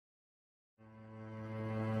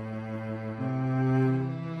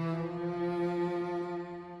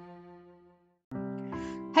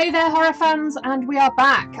Hey there horror fans, and we are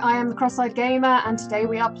back. I am the Cross-Eyed Gamer and today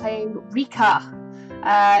we are playing RICA.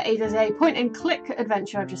 It is a point and click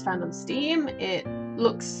adventure I've just found on Steam. It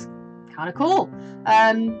looks kind of cool.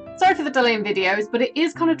 Sorry for the delay in videos, but it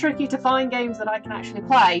is kind of tricky to find games that I can actually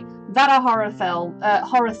play that are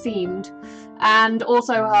horror themed and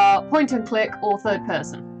also are point and click or third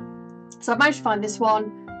person. So I've managed to find this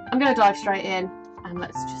one. I'm going to dive straight in and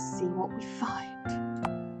let's just see what we find.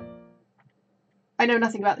 I know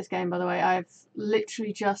nothing about this game, by the way. I've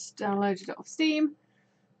literally just downloaded it off Steam.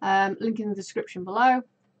 Link in the description below.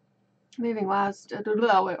 Moving west.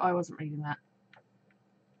 Oh, I wasn't reading that.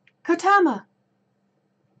 Kotama!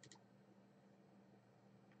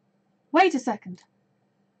 Wait a second.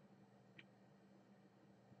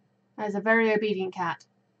 There's a very obedient cat.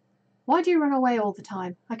 Why do you run away all the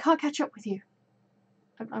time? I can't catch up with you.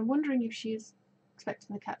 I'm wondering if she is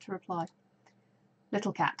expecting the cat to reply.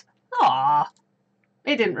 Little cat. Aww.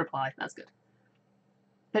 It didn't reply. That's good.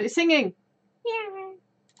 But it's singing. Yeah.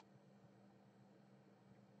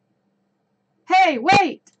 Hey,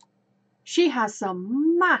 wait! She has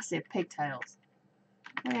some massive pigtails.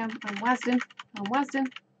 I'm Wasden. I'm Wasden.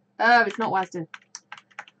 Oh, it's not Wasden.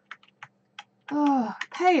 Oh,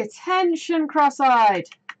 pay attention, cross-eyed.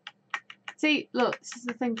 See, look, this is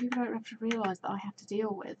the thing people don't have to realise that I have to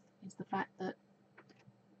deal with, is the fact that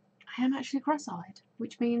I am actually cross-eyed,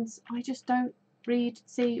 which means I just don't read,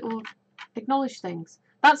 see, or acknowledge things.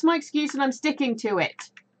 That's my excuse and I'm sticking to it.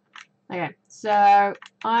 Okay, so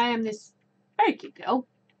I am this very cute girl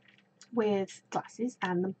with glasses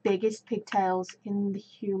and the biggest pigtails in the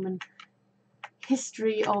human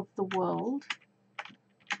history of the world.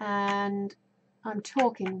 And I'm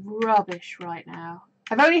talking rubbish right now.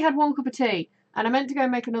 I've only had one cup of tea and I meant to go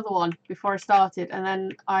make another one before I started, and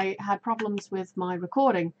then I had problems with my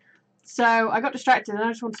recording. So I got distracted and I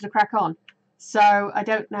just wanted to crack on. So I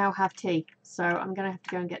don't now have tea. So I'm going to have to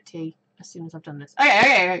go and get tea as soon as I've done this.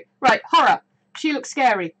 Okay. Right, horror. She looks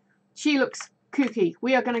scary. She looks kooky.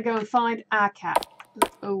 We are going to go and find our cat.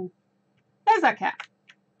 Oh, there's our cat.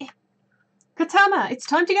 Kotama, it's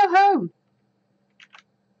time to go home.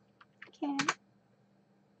 Okay.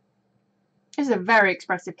 This is a very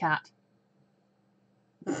expressive cat.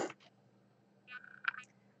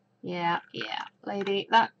 Yeah, lady.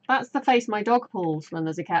 That's the face my dog pulls when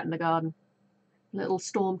there's a cat in the garden. Little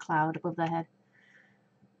storm cloud above their head.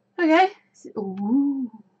 Okay.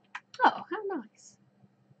 Ooh. Oh, how nice.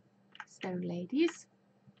 Stone ladies.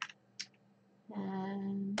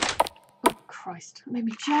 And oh Christ, it made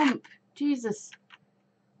me jump. Jesus.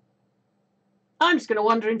 I'm just gonna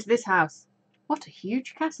wander into this house. What a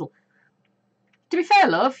huge castle. To be fair,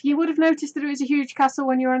 love, you would have noticed that it was a huge castle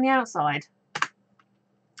when you were on the outside.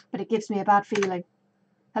 But it gives me a bad feeling.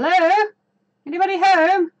 Hello? Anybody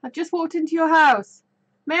home? I've just walked into your house.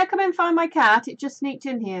 May I come in and find my cat? It just sneaked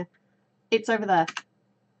in here. It's over there.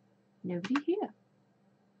 Nobody here.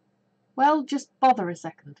 Well, just bother a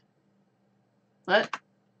second. What?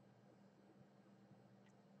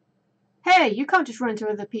 Hey, you can't just run into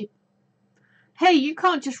other people. Hey, you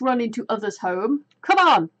can't just run into others' home. Come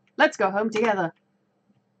on, let's go home together.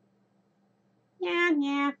 Yeah.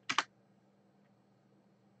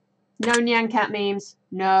 No Nyan cat memes.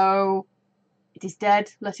 No. It is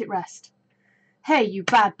dead. Let it rest. Hey, you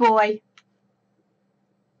bad boy.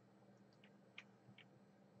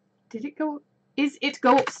 Did it go? Is it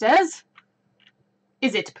go upstairs?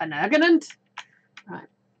 Is it permanent? Right.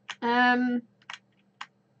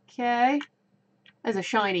 Okay. There's a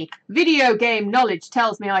shiny. Video game knowledge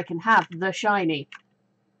tells me I can have the shiny.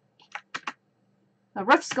 A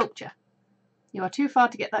rough sculpture. You are too far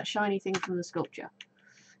to get that shiny thing from the sculpture.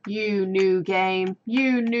 You knew, game.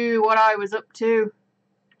 You knew what I was up to.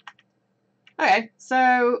 Okay,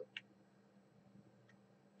 so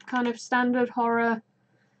kind of standard horror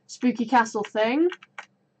spooky castle thing.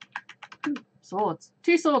 Ooh, swords.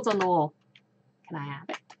 2 swords on the wall. Can I have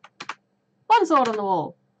it? 1 sword on the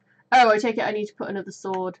wall. Oh, I take it I need to put another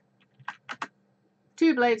sword.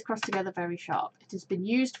 2 blades crossed together very sharp. It has been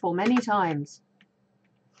used for many times.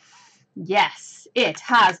 Yes, it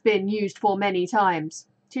has been used for many times.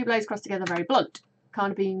 2 blades crossed together very blunt.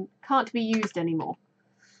 Can't be used anymore.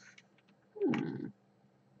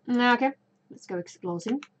 Okay, let's go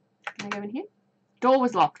exploring. Can I go in here? Door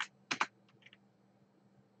was locked.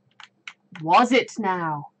 Was it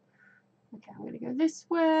now? Okay, I'm going to go this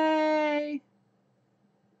way.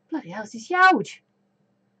 Bloody hell, this is huge.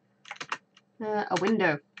 A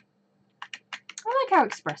window. I like how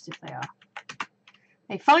expressive they are.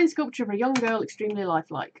 A fine sculpture of a young girl, extremely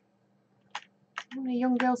lifelike. How many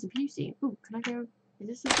young girls have you seen? Ooh, can I go? Is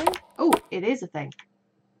this a thing? Oh, it is a thing.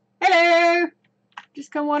 Hello!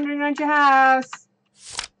 Just come wandering around your house.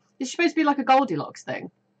 It's supposed to be like a Goldilocks thing.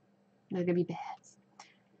 They're going to be bears.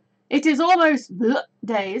 It is almost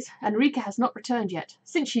days, and RICA has not returned yet.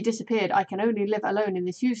 Since she disappeared, I can only live alone in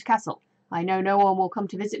this huge castle. I know no one will come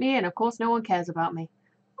to visit me, and of course no one cares about me.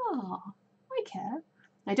 Oh, I care.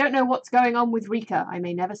 I don't know what's going on with RICA. I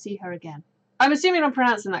may never see her again. I'm assuming I'm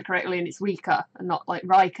pronouncing that correctly, and it's RICA, and not like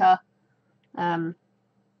RICA.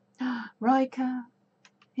 RICA.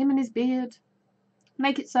 Him and his beard.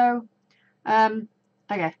 Make it so.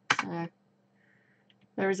 Okay, so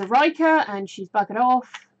there is a RICA, and she's buggered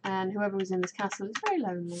off, and whoever was in this castle is very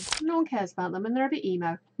lonely. No one cares about them, and they're a bit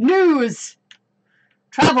emo. News!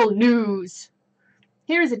 Travel news!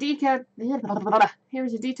 Here is a detailed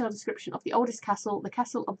description of the oldest castle, the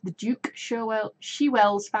castle of the Duke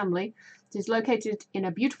Shewell's family. It is located in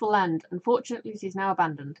a beautiful land. Unfortunately, it is now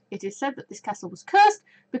abandoned. It is said that this castle was cursed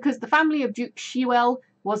because the family of Duke Shewell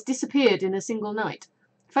was disappeared in a single night.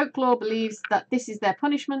 Folklore believes that this is their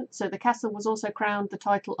punishment, so the castle was also crowned the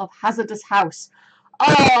title of Hazardous House.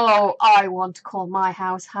 Oh, I want to call my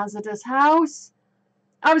house Hazardous House.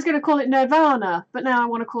 I was going to call it Nirvana, but now I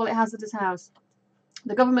want to call it Hazardous House.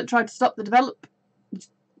 The government tried to stop the develop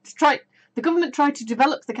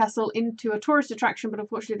the castle into a tourist attraction, but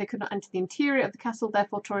unfortunately they could not enter the interior of the castle,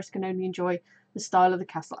 therefore tourists can only enjoy the style of the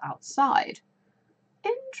castle outside.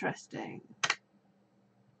 Interesting.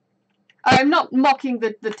 I'm not mocking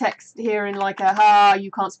the text here in like a you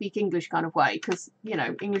can't speak English kind of way, because, you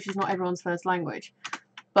know, English is not everyone's first language.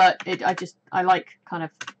 But I like kind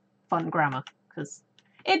of fun grammar, because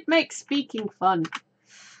it makes speaking fun.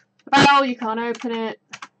 Well, you can't open it.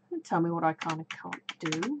 Tell me what I can't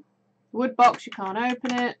do. Wood box, you can't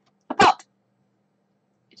open it. A pot!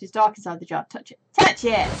 It is dark inside the jar. Touch it. Touch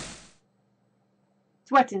it!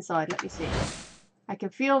 It's wet inside. Let me see. I can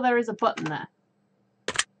feel there is a button there.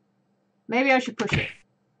 Maybe I should push it.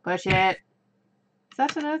 Push it. Is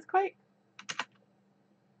that an earthquake?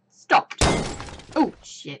 Stopped. Oh,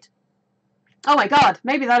 shit. Oh my god.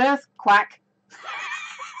 Maybe that earthquake.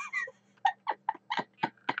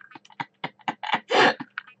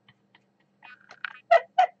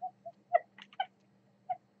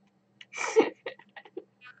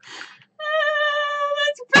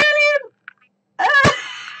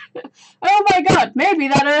 Oh my god, maybe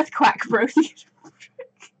that earthquake broke the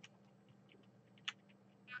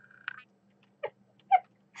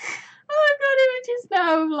I've got images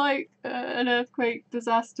now of like an earthquake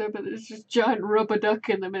disaster, but there's just a giant rubber duck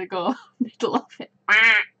in the middle of it.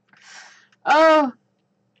 Oh,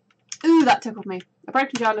 ooh, that tickled me. A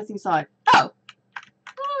broken jar, nothing inside. Oh,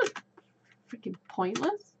 freaking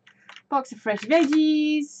pointless. Box of fresh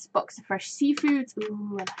veggies, box of fresh seafoods.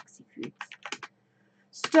 Ooh, I like seafoods.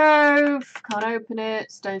 Stove, can't open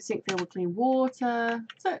it. Stone sink filled with clean water.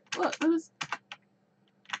 So, look, there was...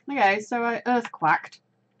 Okay, so I earthquacked.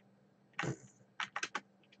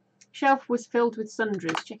 Shelf was filled with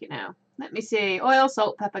sundries. Check it now. Let me see. Oil,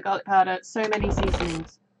 salt, pepper, garlic powder. So many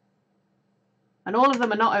seasonings. And all of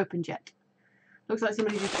them are not opened yet. Looks like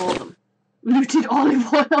somebody just bought them. Looted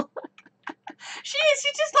olive oil. She's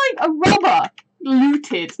just like a robber.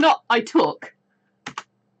 Looted. Not I took.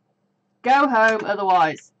 Go home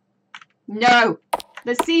otherwise. No.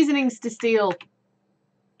 There's seasonings to steal.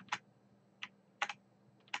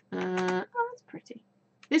 Oh, that's pretty.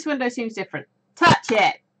 This window seems different. Touch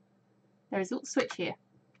it. There is a little switch here.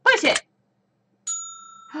 Push it.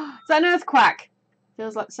 Is that an earthquake?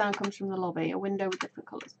 Feels like the sound comes from the lobby. A window with different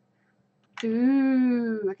colours.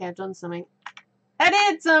 Ooh. Okay, I've done something. I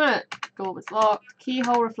did something. Door was locked.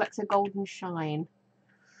 Keyhole reflects a golden shine.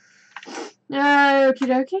 Okie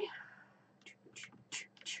dokie.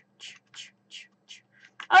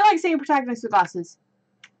 I like seeing protagonists with glasses.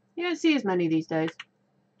 You don't see as many these days.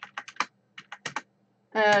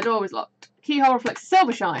 Door was locked. Keyhole reflects a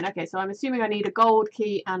silver shine. Okay, so I'm assuming I need a gold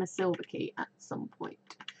key and a silver key at some point.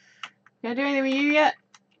 Can I do anything with you yet?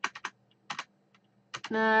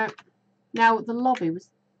 No. Now, the lobby was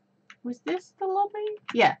this the lobby?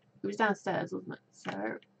 Yeah, it was downstairs, wasn't it?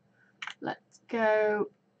 So, let's go.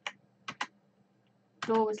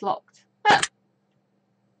 Door was locked.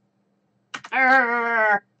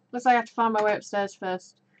 Ah! Looks like I have to find my way upstairs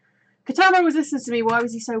first. Katama was listening to me. Why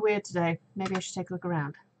was he so weird today? Maybe I should take a look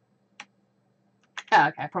around. Oh,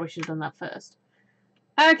 okay, I probably should have done that first.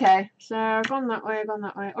 Okay, so I've gone that way,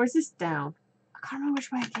 Or is this down? I can't remember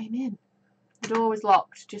which way I came in. The door was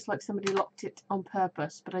locked, just like somebody locked it on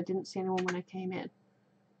purpose, but I didn't see anyone when I came in.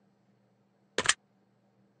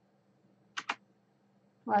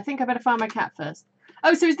 Well, I think I better find my cat first.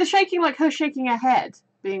 Oh, so is the shaking like her shaking her head?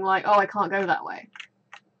 Being like, oh, I can't go that way.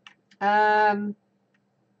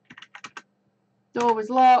 Door was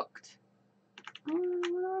locked. Oh,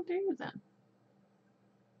 what do I do then?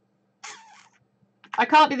 I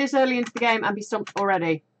can't be this early into the game and be stumped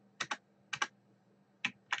already.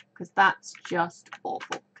 Because that's just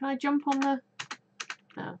awful. Can I jump on the...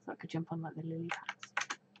 No, I thought I could jump on like the lily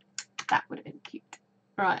pads. That would have been cute.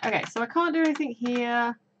 Right, okay, so I can't do anything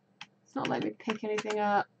here. It's not letting me pick anything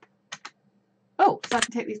up. Oh, so I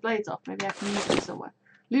can take these blades off. Maybe I can use them somewhere.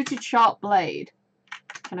 Looted sharp blade.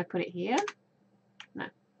 Can I put it here? No.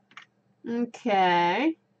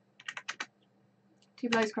 Okay. 2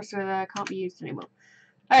 blades across the river. Can't be used anymore.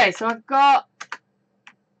 Okay, so I've got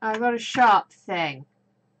a sharp thing.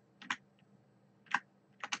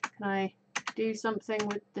 Can I do something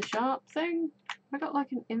with the sharp thing? Have I got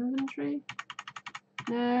like an inventory?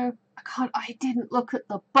 No. I can't. I didn't look at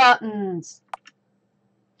the buttons.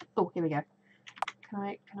 Oh, here we go. Can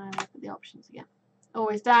I look at the options again?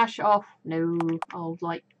 Always dash off. No. I'll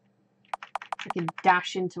like freaking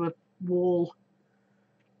dash into a wall.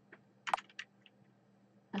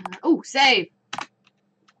 Oh, save.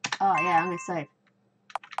 Oh yeah, I'm gonna save.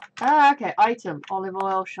 Ah, okay. Item: olive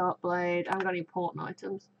oil, sharp blade. I haven't got any important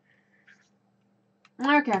items.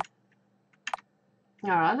 Okay.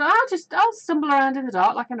 Alright, I'll stumble around in the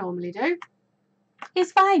dark like I normally do.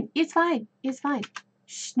 It's fine. It's fine. It's fine.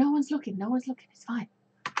 Shh, no one's looking. No one's looking. It's fine.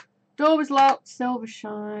 Door was locked. Silver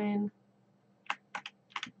shine.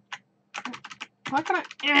 Why can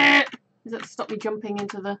I... Does that stop me jumping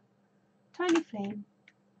into the... Tiny flame.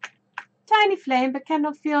 Tiny flame, but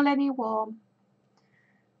cannot feel any warm.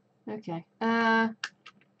 Okay.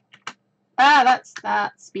 That's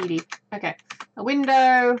speedy. Okay. A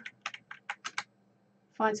window.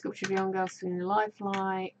 Fine sculpture of a young girl sitting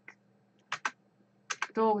lifelike.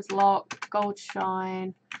 Door was locked. Gold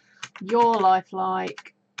shine. Your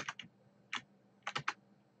lifelike.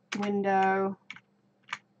 Window.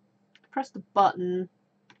 Press the button.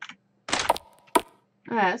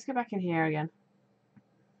 Alright, let's go back in here again.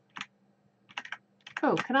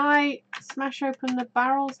 Oh, can I smash open the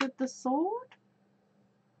barrels with the sword?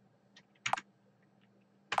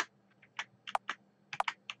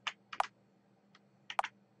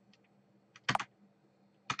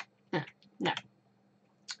 No.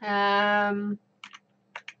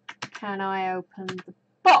 Can I open the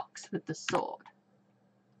box with the sword?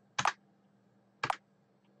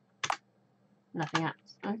 Nothing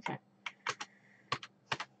happens. Okay.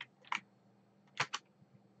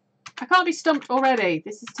 I can't be stumped already.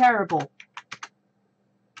 This is terrible.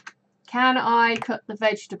 Can I cut the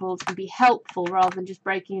vegetables and be helpful rather than just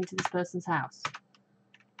breaking into this person's house?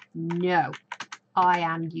 No. I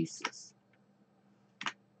am useless.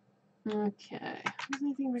 Okay. Was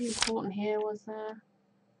anything really important here, was there?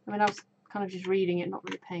 I mean, I was kind of just reading it, not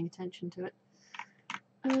really paying attention to it.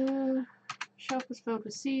 Shelf was filled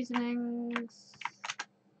with seasonings.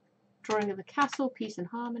 Drawing of the castle, peace and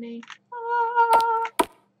harmony. Ah!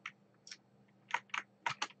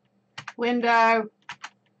 Window.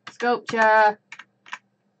 Sculpture.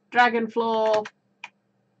 Dragon floor.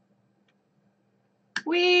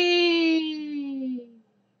 Whee!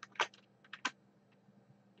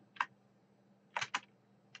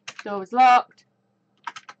 Door was locked.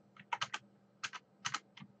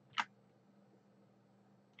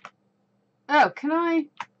 Oh, can I?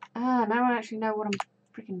 Ah, now I actually know what I'm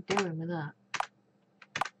freaking doing with that.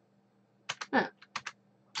 Oh.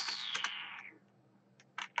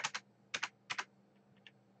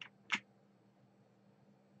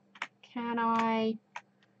 Can I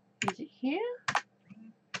use it here?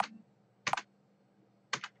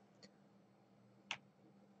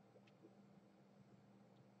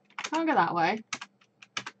 Can't go that way.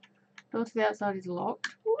 Door to the outside is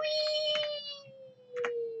locked. Whee!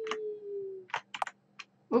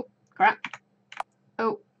 Oh, crap.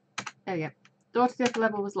 Oh, there we go. Door to the upper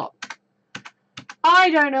level was locked. I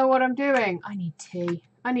don't know what I'm doing. I need tea.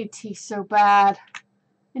 I need tea so bad.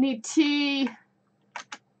 I need tea.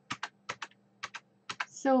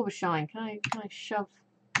 Silver shine. Can I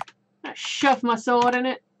shove my sword in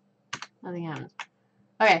it? Nothing happens.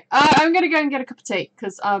 Okay, I'm going to go and get a cup of tea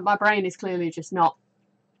because my brain is clearly just not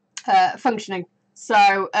functioning.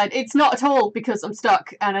 So it's not at all because I'm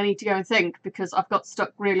stuck and I need to go and think because I've got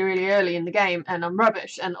stuck really, really early in the game and I'm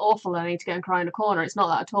rubbish and awful and I need to go and cry in a corner. It's not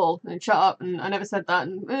that at all. And shut up and I never said that.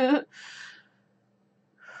 And,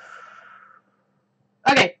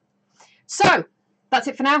 Okay, so that's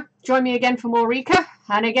it for now. Join me again for more RICA.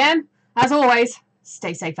 And again, as always,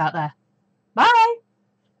 stay safe out there. Bye!